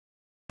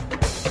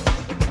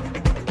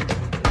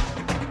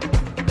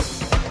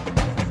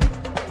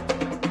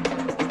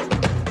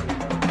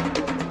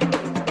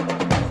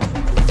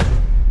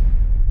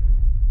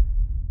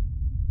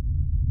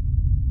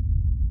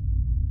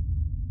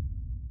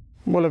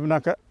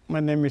Mulabinaka, my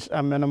name is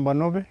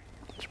Amenambanobe.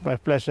 It's my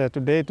pleasure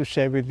today to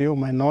share with you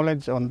my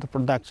knowledge on the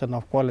production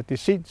of quality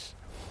seeds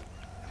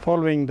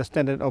following the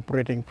standard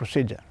operating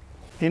procedure.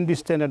 In this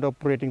standard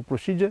operating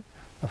procedure,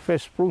 the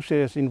first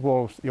process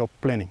involves your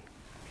planning.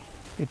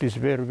 It is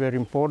very, very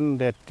important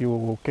that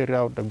you carry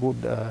out a good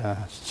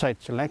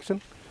site selection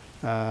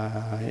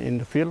in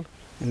the field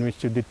in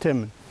which you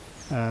determine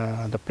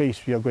the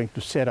place you are going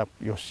to set up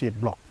your seed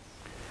block.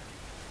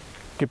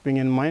 Keeping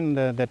in mind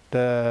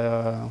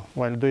that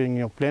while doing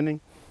your planning,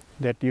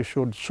 that you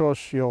should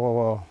source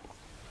your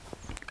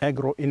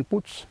agro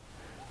inputs,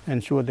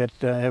 ensure that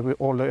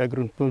all the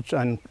agro inputs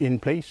are in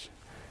place,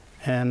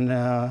 and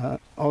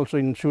also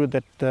ensure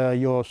that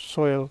your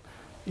soil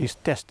is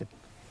tested.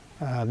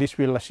 This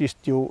will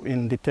assist you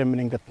in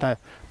determining the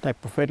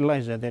type of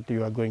fertilizer that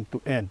you are going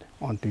to add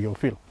onto your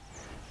field.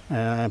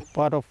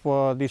 Part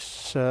of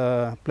this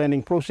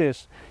planning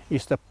process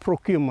is the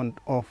procurement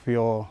of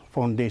your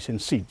foundation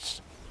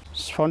seeds.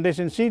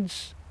 Foundation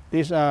seeds,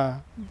 these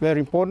are very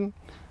important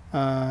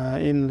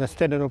in the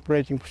standard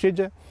operating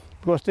procedure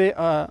because they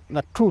are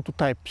the true to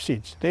type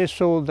seeds. They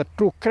show the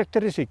true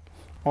characteristic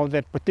of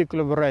that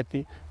particular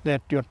variety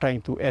that you are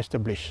trying to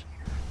establish.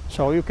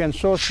 So you can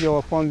source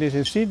your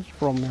foundation seeds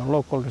from your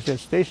local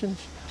research stations,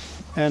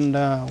 and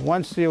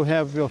once you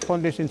have your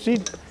foundation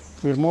seed,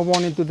 we'll move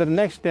on into the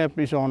next step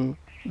is on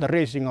the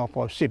raising of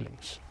our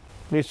seedlings.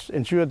 Please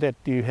ensure that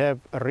you have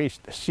a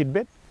raised seed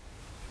bed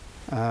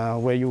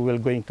where you will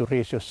going to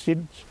raise your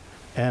seeds,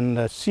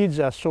 and seeds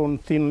are sown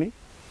thinly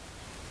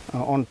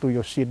onto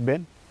your seed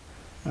bed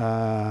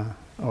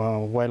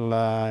while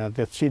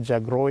the seeds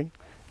are growing.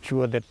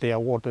 Ensure that they are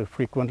watered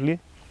frequently,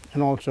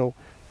 and also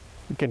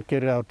you can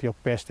carry out your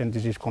pest and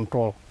disease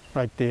control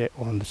right there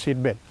on the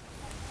seed bed.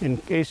 In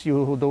case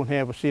you don't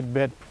have a seed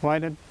bed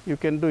provided, you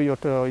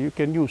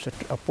can use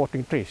a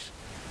potting trays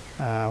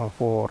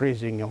for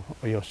raising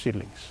your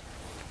seedlings.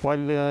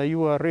 While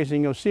you are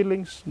raising your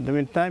seedlings, in the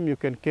meantime you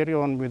can carry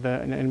on with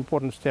an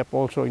important step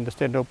also in the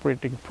standard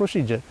operating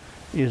procedure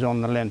is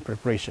on the land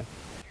preparation.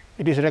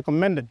 It is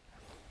recommended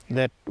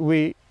that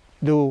we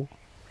do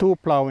 2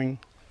 plowing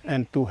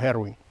and 2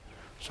 harrowing.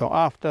 So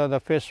after the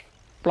first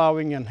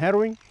plowing and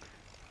harrowing,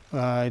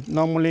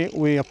 normally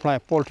we apply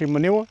poultry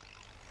manure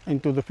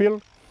into the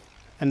field,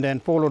 and then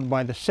followed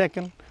by the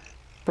second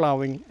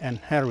plowing and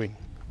harrowing,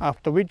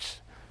 after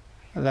which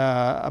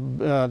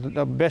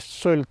the best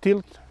soil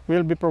tilth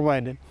will be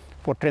provided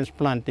for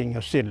transplanting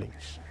your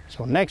seedlings.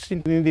 So next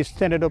in this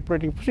standard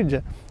operating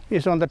procedure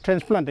is on the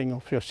transplanting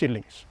of your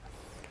seedlings.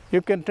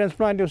 You can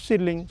transplant your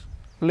seedlings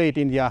late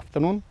in the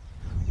afternoon,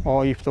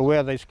 or if the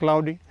weather is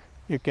cloudy,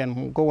 you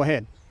can go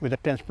ahead with the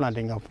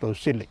transplanting of those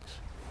seedlings.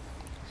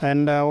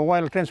 And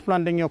while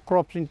transplanting your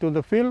crops into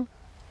the field,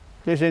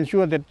 please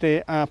ensure that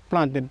they are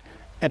planted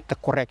at the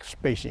correct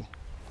spacing.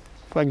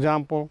 For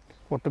example,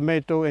 for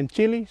tomato and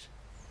chilies,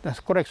 the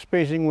correct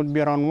spacing would be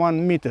around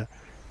 1 meter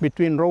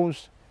between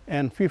rows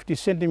and 50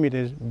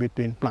 centimeters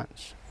between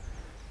plants.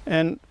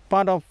 And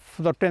part of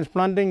the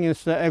transplanting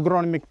is the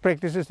agronomic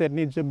practices that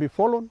needs to be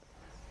followed.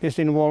 This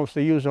involves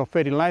the use of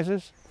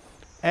fertilizers.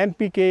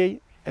 NPK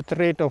at the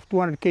rate of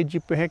 200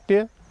 kg per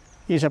hectare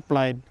is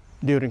applied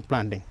during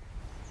planting.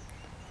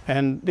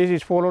 And this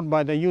is followed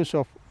by the use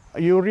of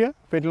urea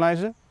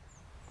fertilizer,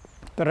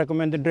 the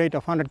recommended rate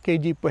of 100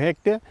 kg per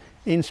hectare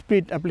in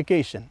split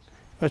application,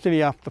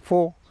 especially after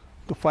 4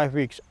 to 5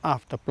 weeks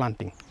after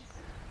planting.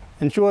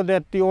 Ensure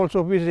that you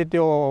also visit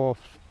your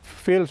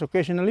fields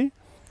occasionally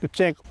to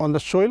check on the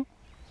soil,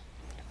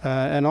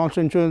 and also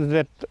ensure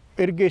that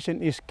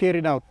irrigation is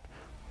carried out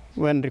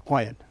when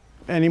required.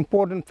 An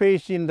important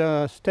phase in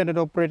the standard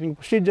operating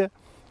procedure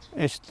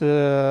is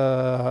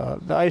the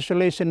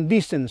isolation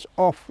distance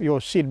of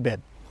your seed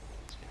bed.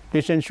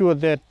 Please ensure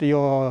that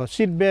your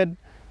seed bed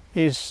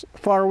is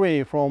far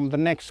away from the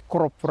next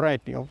crop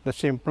variety of the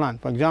same plant.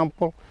 For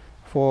example,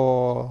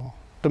 for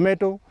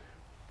tomato,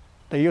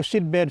 your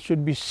seed bed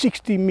should be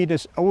 60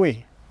 meters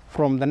away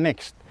from the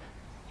next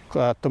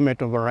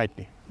tomato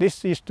variety.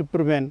 This is to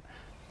prevent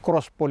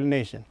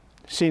cross-pollination,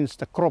 since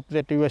the crop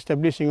that you are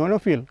establishing on a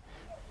field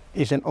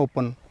is an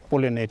open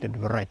pollinated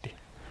variety.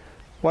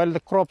 While the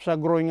crops are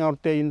growing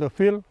out there in the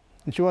field,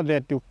 ensure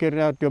that you carry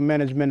out your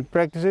management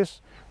practices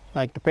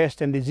like the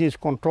pest and disease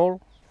control.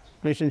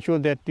 Please ensure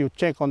that you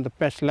check on the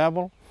pest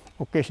level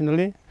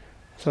occasionally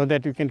so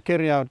that you can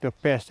carry out your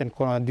pest and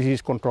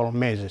disease control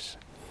measures.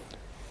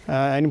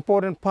 An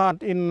important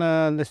part in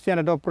the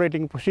standard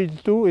operating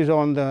procedure too is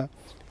on the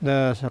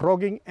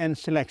rogging and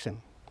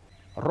selection.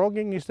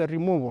 Rogging is the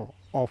removal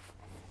of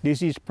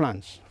diseased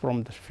plants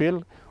from the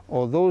field,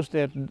 or those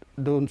that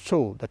don't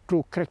show the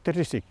true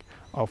characteristic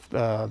of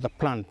the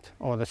plant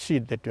or the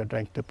seed that you are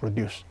trying to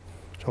produce.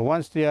 So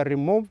once they are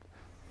removed,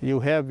 you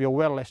have your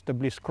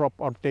well-established crop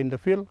out there in the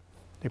field.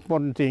 The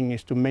important thing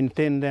is to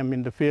maintain them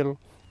in the field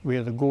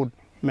with good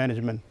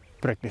management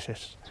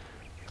practices.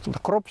 So the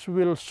crops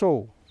will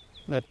show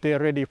that they are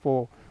ready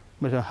for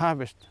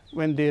harvest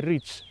when they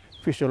reach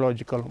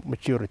physiological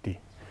maturity.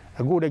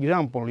 A good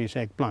example is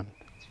eggplant.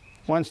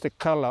 Once the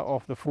color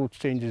of the fruit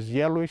changes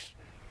yellowish,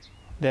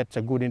 that's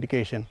a good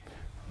indication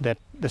that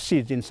the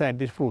seeds inside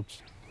these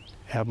fruits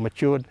have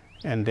matured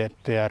and that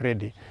they are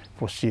ready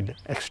for seed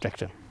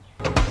extraction.